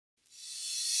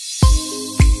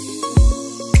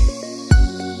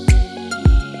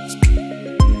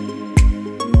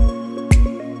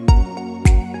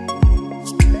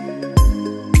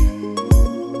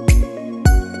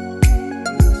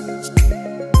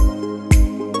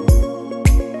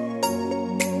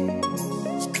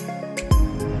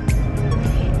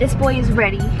This boy is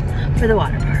ready for the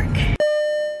water park.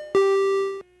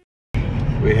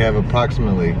 We have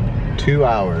approximately 2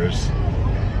 hours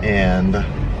and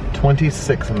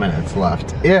 26 minutes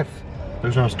left if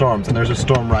there's no storms, and there's a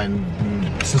storm right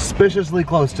suspiciously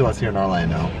close to us here in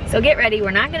Orlando. So get ready,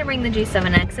 we're not gonna bring the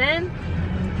G7X in.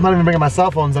 I'm not even bringing my cell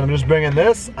phones in, I'm just bringing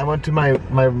this. I went to my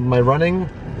running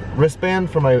wristband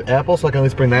for my Apple, so I can at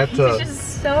least bring that to... He's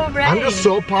just so ready. I'm just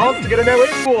so pumped to get in that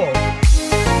wave pool.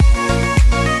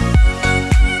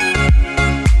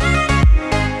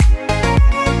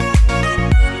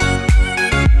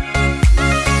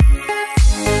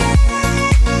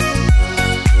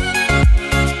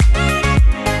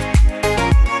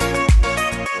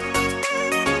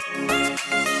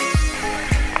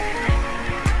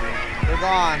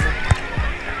 On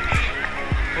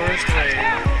first wave.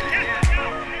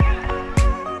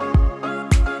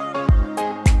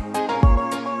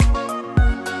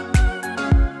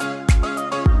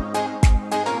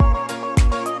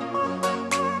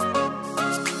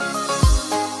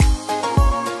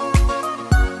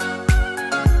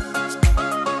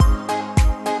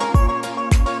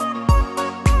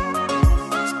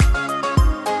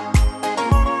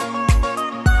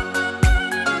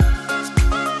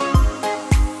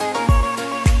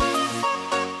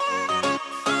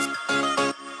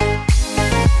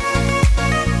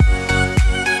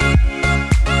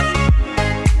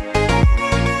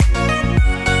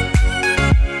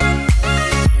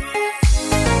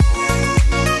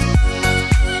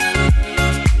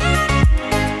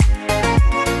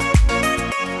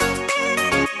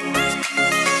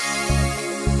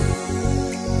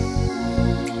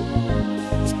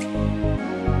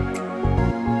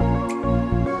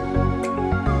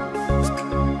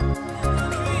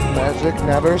 Magic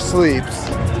never sleeps.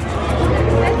 So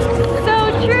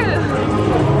true.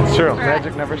 It's true,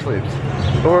 magic never sleeps.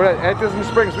 But we're at Disney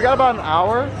Springs. We got about an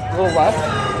hour, a little less,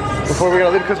 before we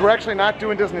gotta leave, because we're actually not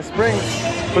doing Disney Springs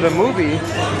for the movie.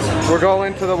 We're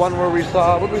going to the one where we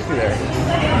saw, what did we see there?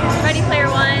 Ready Player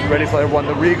One. Ready Player One,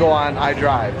 the Regal on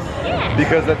iDrive. Yeah.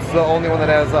 Because that's the only one that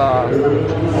has, It's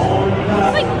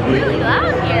like really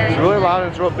loud here. it's really loud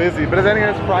and it's real busy. But then again,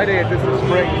 it's Friday at Disney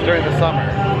Springs during the summer.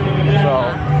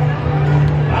 So,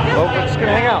 well, we're just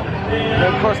gonna hang out. And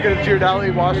of course, get a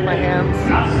Ghirardelli, wash my hands,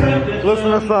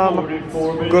 listen to some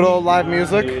good old live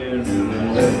music.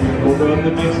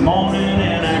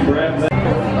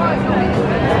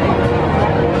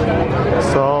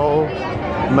 So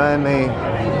many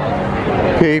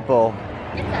people.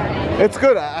 It's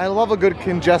good. I love a good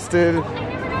congested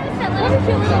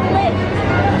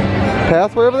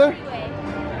pathway over there.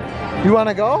 You want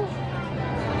to go?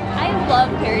 I love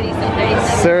Paradise at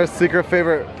 36. Sarah's secret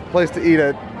favorite place to eat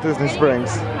at Disney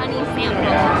Springs. Honey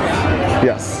samples.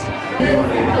 Yes.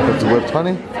 It's whipped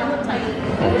honey.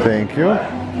 Thank you.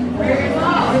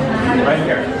 Right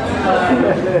here.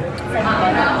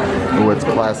 Oh, it's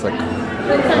classic.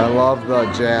 I love the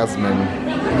jasmine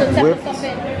whipped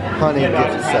honey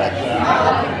gift set.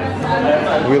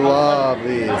 We love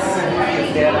these.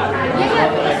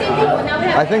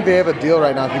 I think they have a deal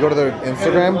right now. If you go to their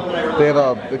Instagram, they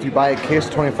have if you buy a case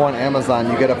 24 on Amazon,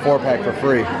 you get a 4-pack for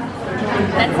free.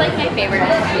 That's like my favorite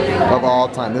Of all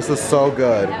time. This is so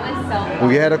good.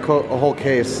 We had a whole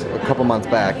case a couple months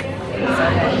back,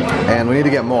 and we need to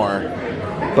get more.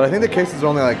 But I think the cases are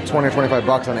only like 20 or 25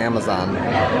 bucks on Amazon.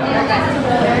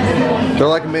 They're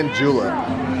like mint julep.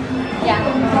 Yeah,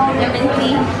 they're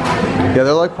minty. Yeah,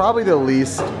 they're like probably the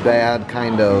least bad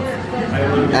kind of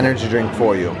energy drink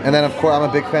for you. And then of course, I'm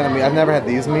a big fan of mead. I've never had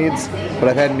these meads, but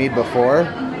I've had mead before.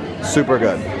 Super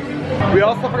good. We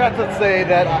also forgot to say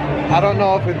that I don't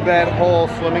know if that whole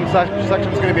swimming section is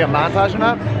going to be a montage or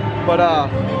not, but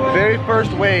very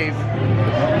first wave,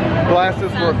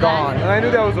 glasses were gone. And I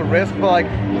knew that was a risk, but like,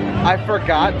 I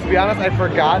forgot, to be honest, I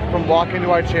forgot from walking to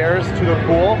our chairs to the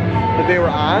pool that they were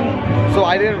on. So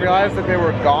I didn't realize that they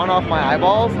were gone off my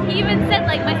eyeballs. He even said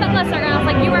like, my sunglasses are gone. I was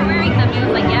like, you weren't wearing them. He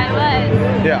was like, yeah, I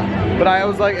was. Yeah, but I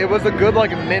was like, it was a good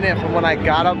like minute from when I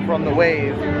got up from the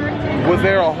wave. Was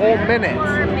there a whole minute?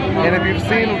 And if you've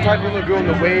seen Typhoon Lagoon,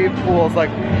 the wave pool is like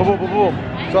boom, boom, boom, boom.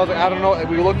 So I was like, I don't know.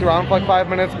 We looked around for like 5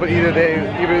 minutes, but either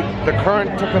the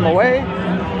current took them away,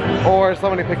 or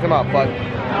somebody picked them up. But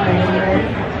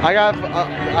I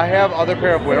have other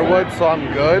pair of Wearwoods, so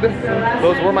I'm good.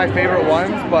 Those were my favorite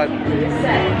ones, but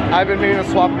I've been meaning to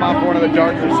swap them out for one of the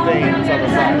darker stains on the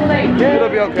side. It'll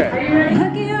be okay.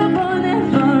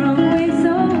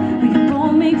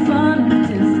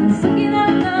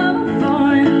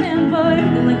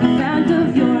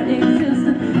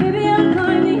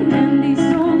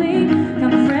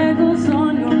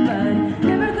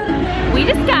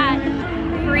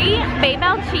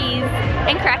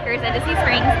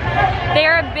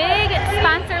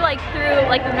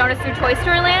 like we've noticed through Toy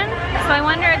Story Land. So I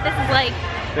wonder if this is like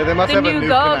Yeah, they must the have a new new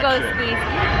Go-Go connection. Squeeze.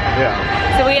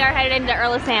 Yeah. So we are headed into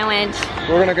Earl Sandwich.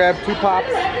 We're gonna grab 2 pops,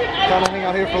 kind of hang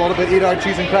out here for a little bit, eat our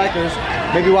cheese and crackers,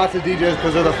 maybe watch the DJs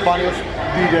because they're the funniest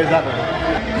DJs ever.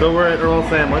 So we're at Earl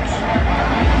Sandwich.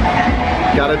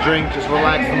 Got a drink, just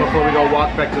relaxing before we go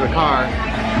walk back to the car.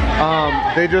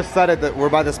 They just said it that we're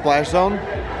by the splash zone.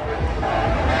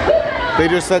 They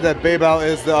just said that Babel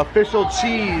is the official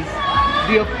cheese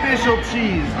of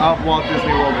Walt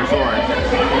Disney World Resort.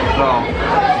 So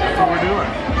that's what we're doing.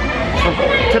 Some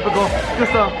typical,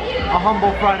 just a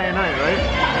humble Friday night, right?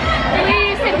 We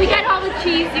just said we got all the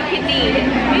cheese you can need. We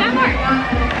got more.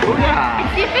 Oh yeah.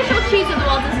 It's the official cheese of the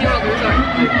Walt Disney World Resort.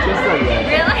 Just said that.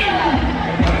 Really?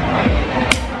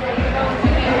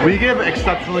 We give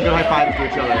exceptionally good high fives to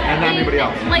each other and not anybody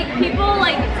else. Like people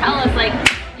like tell us like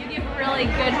you give really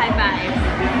good high fives.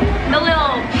 The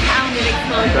little pounded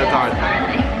explosion. That's hard.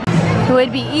 It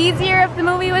would be easier if the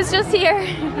movie was just here.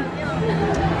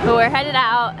 But we're headed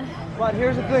out. But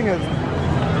here's the thing is,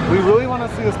 we really want to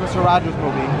see this Mr. Rogers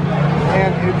movie,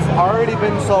 and it's already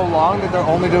been so long that they're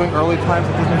only doing early times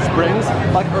at Disney Springs,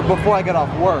 like or before I get off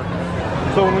work.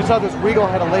 So when we saw this Regal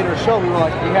had a later show, we were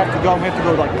like, we have to go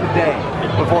like today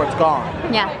before it's gone.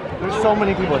 Yeah. There's so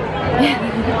many people here.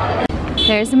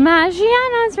 There's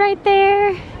Maggiano's right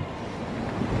there.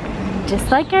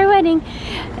 Just like our wedding.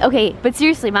 Okay, but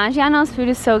seriously, Maggiano's food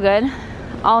is so good.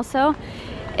 Also,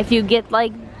 if you get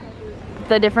like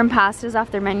the different pastas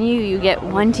off their menu, you get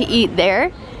one to eat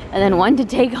there and then one to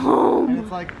take home. And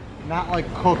it's like not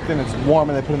like cooked and it's warm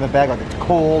and they put it in the bag, like it's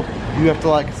cold. You have to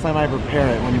like semi-prepare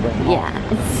it when you bring it home.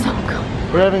 Yeah, it's so good.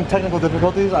 We're having technical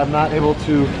difficulties. I'm not able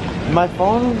to, my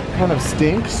phone kind of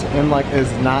stinks and like is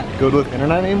not good with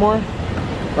internet anymore,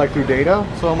 like through data.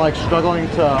 So I'm like struggling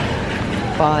to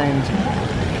find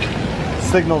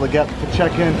signal to get to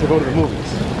check in to go to the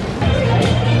movies.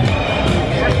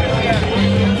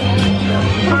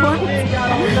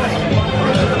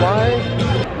 Why?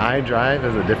 iDrive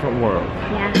is a different world.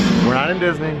 Yeah. We're not in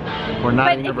Disney. We're not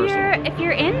But in Universal. if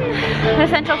you're in the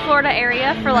Central Florida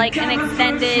area for like an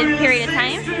extended period of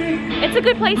time, it's a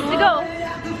good place to go.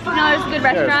 You know, there's good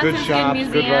restaurants, good there's shops,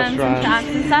 good good museums and restaurants. shops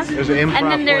and stuff. There's an improv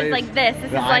and then there's place, like this. This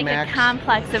is the like IMAX. a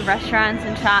complex of restaurants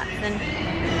and shops and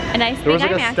a nice There was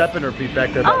big like IMAX. a step and repeat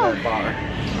back there by that bar.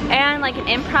 And like an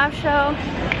improv show.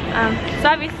 So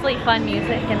obviously fun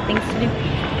music and things to do.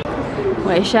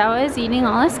 Weishao is eating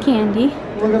all this candy.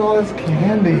 Look at all this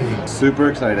candy. Super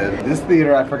excited. This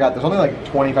theater, I forgot, there's only like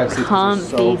 25 seats. Comfy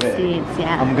so big. seats,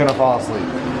 yeah. I'm gonna fall asleep.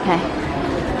 Okay.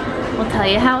 We'll tell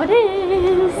you how it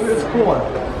is. Look at this cool one.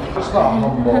 Just a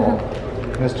humble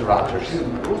Mr. Rogers.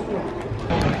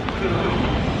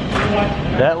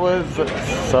 That was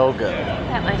so good.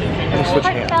 That was Switch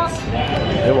hands.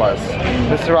 It was.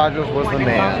 Mr. Rogers was the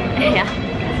man. Yeah.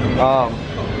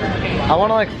 I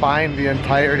want to like find the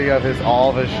entirety of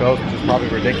all of his shows, which is probably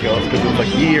ridiculous because it's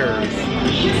like years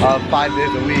of 5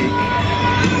 days a week.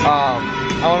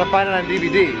 I want to find it on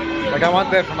DVD. Like I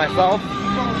want that for myself.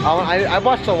 I've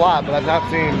watched a lot, but I've not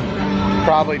seen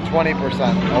probably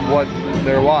 20% of what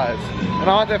there was. And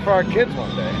I want that for our kids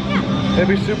one day. Yeah. It'd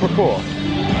be super cool.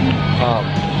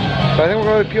 But I think we're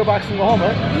going to P.O. Box and go home,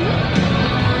 right?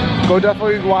 Go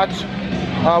definitely watch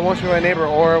Won't You Be My Neighbor,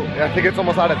 or I think it's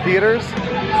almost out of theaters.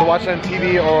 So watch it on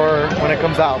TV or when it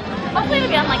comes out. Hopefully it'll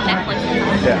be on like Netflix.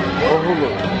 Yeah, or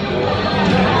Hulu.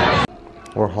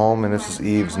 We're home and this is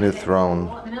Eve's new throne.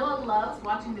 Vanilla loves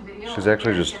watching the video. She's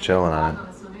actually just chilling on it.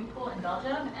 The swimming pool in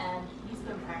Belgium, and he's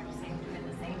been practicing doing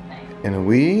the same thing. And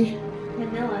we,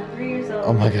 Vanilla, 3 years old.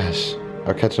 oh my gosh,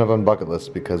 are catching up on bucket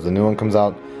list because the new one comes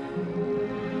out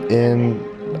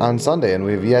on Sunday and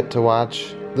we've yet to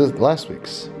watch last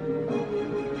week's.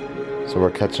 So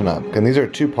we're catching up. And these are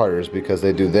two-parters because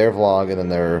they do their vlog and then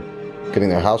they're getting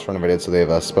their house renovated, so they have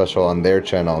a special on their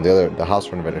channel, the house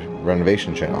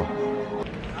renovation channel.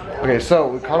 Okay, so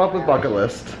we caught up with bucket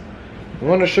list. We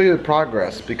want to show you the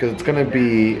progress because it's going to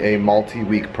be a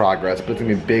multi-week progress, but it's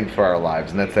going to be big for our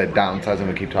lives, and that's that downsizing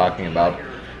we keep talking about.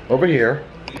 Over here,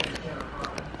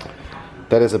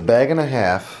 that is a bag and a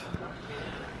half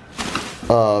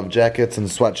of jackets and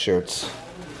sweatshirts.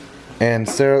 And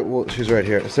Sarah, well, she's right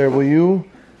here. Sarah, will you,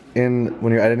 when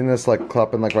you're editing this, like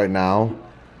clip in like right now,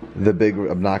 the big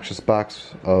obnoxious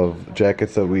box of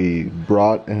jackets that we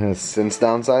brought and has since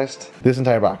downsized? This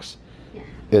entire box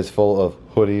is full of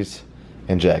hoodies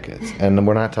and jackets. And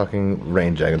we're not talking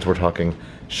rain jackets, we're talking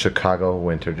Chicago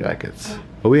winter jackets.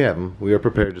 But we have them. We are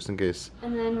prepared just in case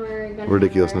And then we're gonna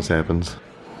ridiculousness happens.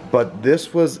 But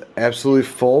this was absolutely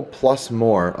full plus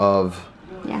more of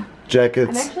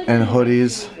jackets and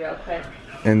hoodies. Real quick.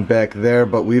 and back there,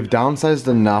 but we've downsized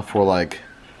enough where like,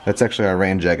 that's actually our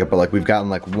rain jacket, but like we've gotten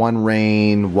like one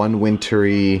rain, one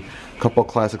wintry, a couple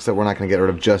classics that we're not gonna get rid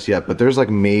of just yet, but there's like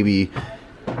maybe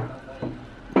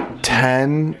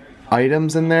 10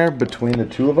 items in there between the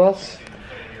two of us.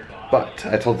 But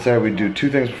I told Sarah we'd do 2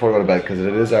 things before we go to bed because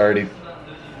it is already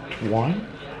 1?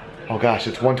 Oh gosh,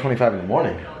 it's 1:25 in the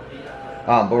morning.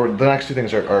 But the next 2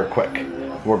 things are quick.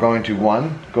 We're going to,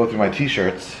 1, go through my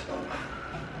t-shirts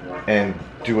and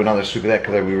do another sweep of that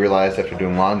because we realized after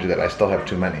doing laundry that I still have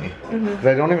too many. Because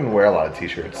I don't even wear a lot of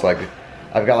t-shirts. Like,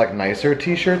 I've got like nicer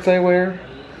t-shirts I wear.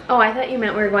 Oh, I thought you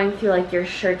meant we were going through like your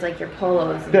shirts, like your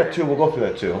polos. Yeah, too. We'll go through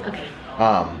that too. Okay.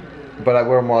 But I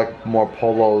wear more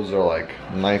polos or like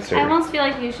nicer. I almost feel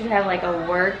like you should have like a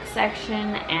work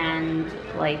section and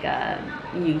like a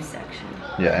use section.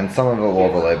 Yeah, and some of it will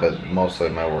overlay, but mostly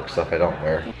my work stuff I don't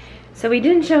wear. So we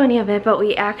didn't show any of it, but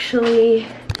we actually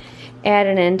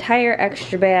added an entire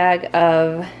extra bag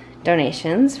of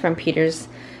donations from Peter's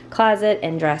closet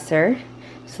and dresser.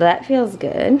 So that feels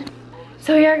good.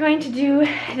 So we are going to do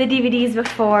the DVDs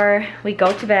before we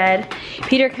go to bed.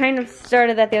 Peter kind of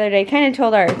started that the other day, kind of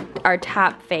told our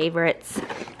top favorites.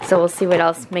 So we'll see what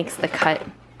else makes the cut.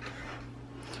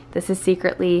 This is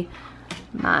secretly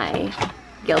my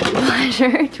guilty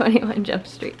pleasure, 21 Jump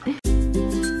Street.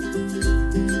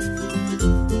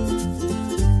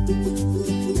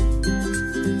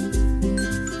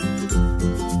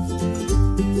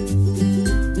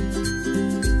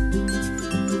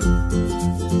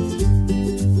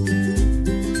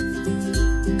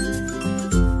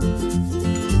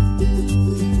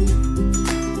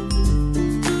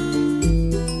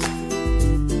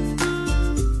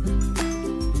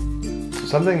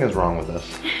 Something is wrong with us.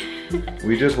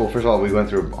 Well, first of all, we went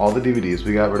through all the DVDs.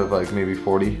 We got rid of like maybe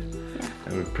 40. Yeah.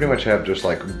 And we pretty much have just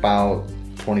like about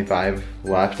 25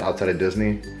 left outside of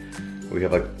Disney. We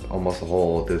have like almost a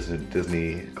whole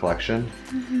Disney collection.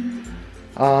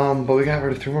 But we got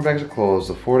rid of 3 more bags of clothes,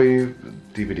 the 40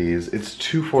 DVDs. It's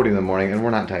 2:40 in the morning and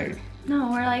we're not tired. No,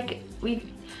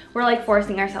 we're like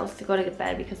forcing ourselves to go to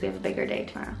bed because we have a bigger day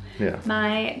tomorrow. Yeah.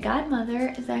 My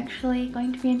godmother is actually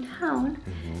going to be in town,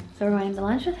 so we're going to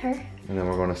lunch with her. And then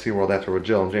we're going to SeaWorld after with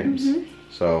Jill and James.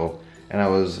 So, and I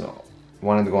was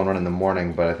wanting to go and run in the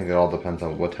morning, but I think it all depends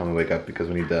on what time we wake up because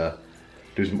we need to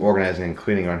do some organizing and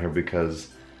cleaning around here because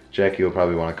Jackie will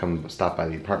probably want to come stop by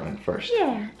the apartment first.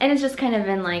 Yeah, and it's just kind of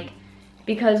been like,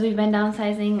 because we've been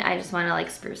downsizing, I just want to like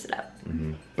spruce it up.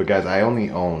 But guys, I only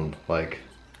own like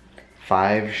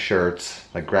 5 shirts,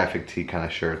 like graphic tee kind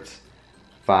of shirts,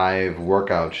 5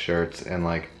 workout shirts, and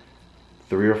like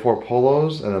 3 or 4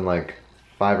 polos, and then like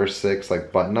 5 or 6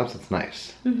 like button-ups. It's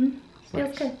nice. Feels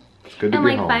nice. good. It's good to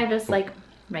be home. And like 5 just like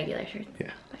regular shirts.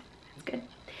 Yeah. But it's good.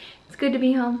 It's good to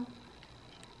be home.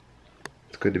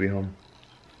 It's good to be home.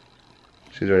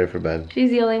 She's ready for bed. She's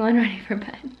the only one ready for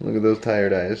bed. Look at those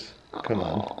tired eyes. Come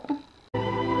on.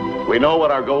 We know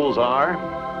what our goals are.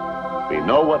 We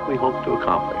know what we hope to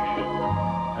accomplish.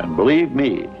 And believe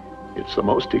me, it's the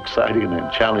most exciting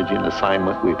and challenging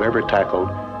assignment we've ever tackled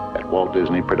at Walt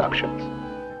Disney Productions.